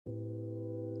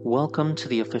Welcome to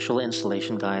the official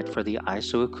installation guide for the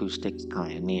IsoAcoustics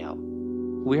GAIA Neo.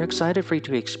 We're excited for you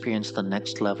to experience the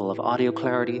next level of audio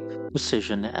clarity,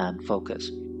 precision, and focus.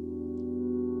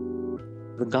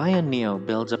 The GAIA Neo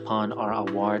builds upon our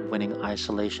award-winning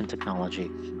isolation technology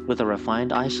with a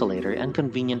refined isolator and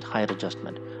convenient height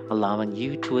adjustment, allowing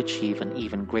you to achieve an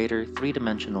even greater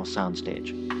three-dimensional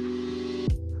soundstage.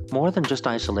 More than just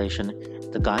isolation,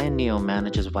 the GAIA Neo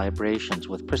manages vibrations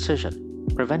with precision,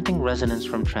 preventing resonance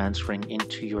from transferring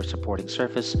into your supporting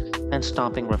surface and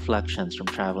stopping reflections from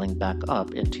traveling back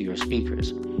up into your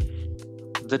speakers.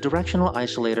 The directional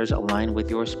isolators align with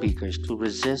your speakers to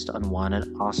resist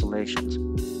unwanted oscillations,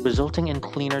 resulting in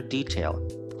cleaner detail,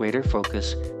 greater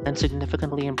focus, and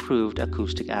significantly improved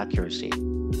acoustic accuracy.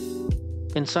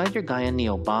 Inside your GAIA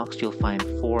Neo box, you'll find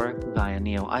 4 GAIA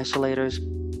Neo isolators,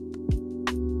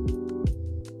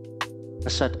 a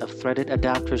set of threaded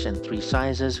adapters in 3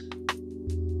 sizes,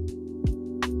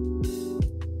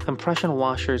 compression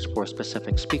washers for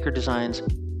specific speaker designs,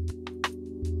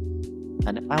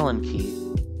 an Allen key,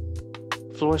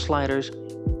 floor sliders,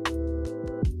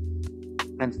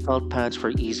 and felt pads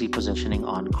for easy positioning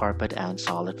on carpet and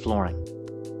solid flooring.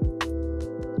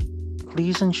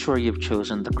 Please ensure you've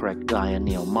chosen the correct GAIA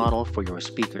Neo model for your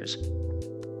speakers.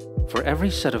 For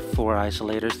every set of 4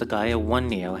 isolators, the GAIA 1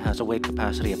 Neo has a weight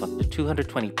capacity of up to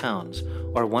 220 pounds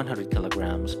or 100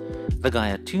 kilograms. The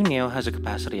GAIA 2 Neo has a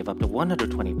capacity of up to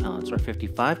 120 pounds or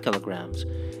 55 kilograms,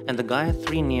 and the GAIA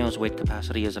 3 Neo's weight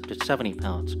capacity is up to 70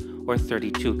 pounds or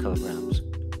 32 kilograms.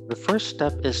 The first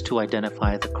step is to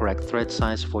identify the correct thread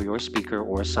size for your speaker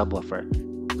or subwoofer.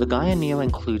 The GAIA Neo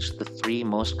includes the 3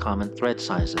 most common thread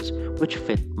sizes, which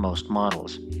fit most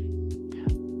models.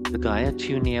 The GAIA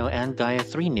 2 Neo and GAIA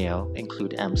 3 Neo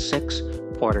include M6,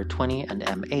 quarter 20, and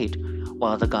M8,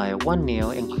 while the GAIA 1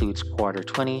 Neo includes quarter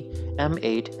 20,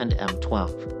 M8, and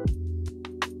M12.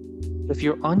 If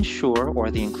you're unsure or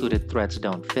the included threads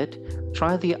don't fit,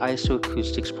 try the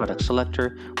IsoAcoustics product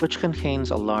selector, which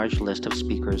contains a large list of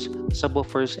speakers,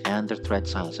 subwoofers, and their thread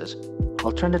sizes.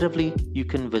 Alternatively, you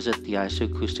can visit the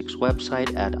IsoAcoustics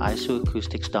website at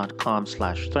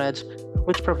isoacoustics.com/threads,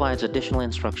 which provides additional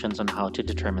instructions on how to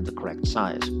determine the correct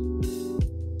size.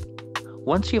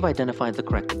 Once you've identified the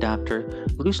correct adapter,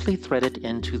 loosely thread it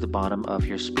into the bottom of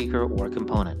your speaker or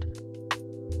component.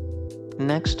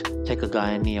 Next, take a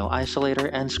GAIA Neo isolator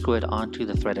and screw it onto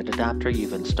the threaded adapter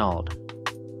you've installed.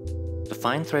 The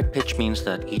fine thread pitch means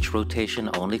that each rotation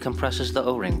only compresses the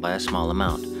O-ring by a small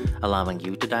amount, allowing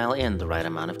you to dial in the right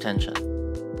amount of tension.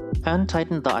 Hand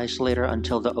tighten the isolator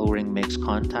until the O-ring makes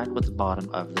contact with the bottom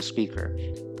of the speaker.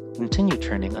 Continue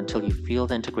turning until you feel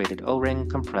the integrated O-ring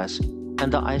compress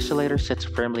and the isolator sits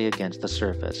firmly against the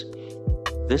surface.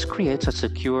 This creates a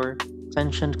secure,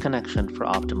 tensioned connection for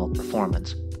optimal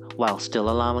performance, while still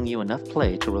allowing you enough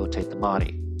play to rotate the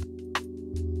body.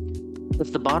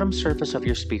 If the bottom surface of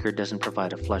your speaker doesn't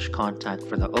provide a flush contact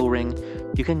for the O-ring,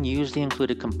 you can use the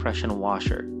included compression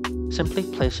washer. Simply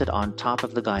place it on top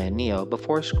of the GAIA Neo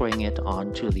before screwing it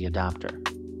onto the adapter.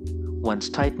 Once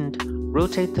tightened,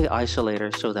 rotate the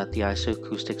isolator so that the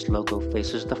IsoAcoustics logo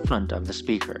faces the front of the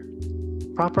speaker.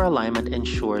 Proper alignment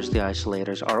ensures the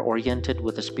isolators are oriented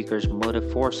with the speaker's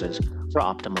motive forces for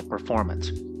optimal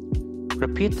performance.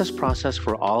 Repeat this process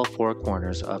for all 4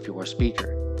 corners of your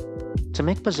speaker. To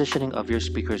make positioning of your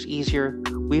speakers easier,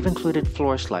 we've included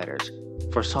floor sliders.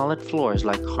 For solid floors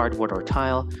like hardwood or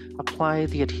tile, apply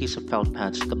the adhesive felt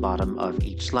pads to the bottom of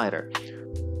each slider.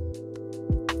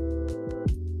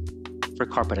 For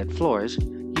carpeted floors,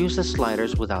 use the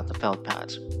sliders without the felt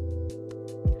pads.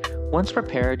 Once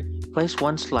prepared, place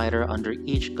 1 slider under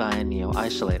each GAIA Neo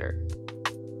isolator.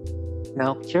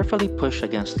 Now carefully push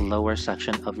against the lower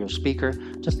section of your speaker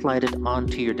to slide it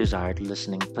onto your desired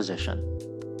listening position.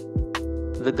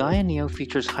 The GAIA Neo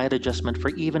features height adjustment for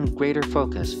even greater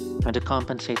focus and to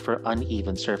compensate for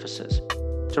uneven surfaces.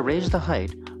 To raise the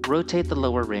height, rotate the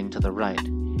lower ring to the right.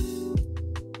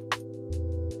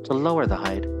 To lower the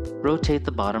height, rotate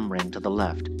the bottom ring to the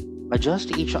left.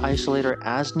 Adjust each isolator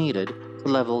as needed to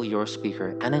level your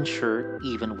speaker and ensure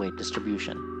even weight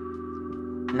distribution.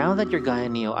 Now that your GAIA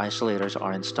Neo isolators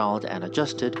are installed and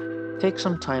adjusted, take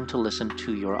some time to listen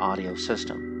to your audio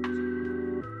system.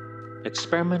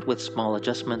 Experiment with small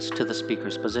adjustments to the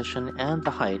speaker's position and the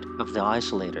height of the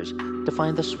isolators to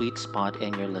find the sweet spot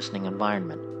in your listening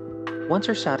environment. Once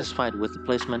you're satisfied with the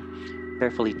placement,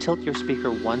 carefully tilt your speaker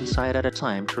one side at a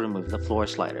time to remove the floor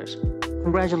sliders.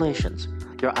 Congratulations!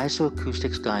 Your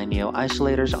IsoAcoustics GAIA Neo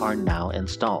isolators are now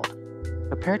installed.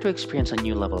 Prepare to experience a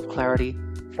new level of clarity,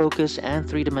 focus, and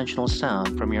three-dimensional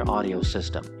sound from your audio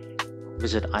system.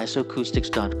 Visit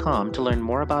IsoAcoustics.com to learn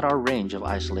more about our range of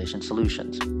isolation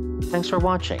solutions. Thanks for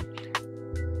watching.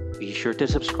 Be sure to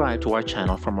subscribe to our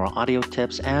channel for more audio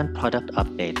tips and product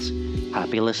updates.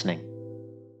 Happy listening.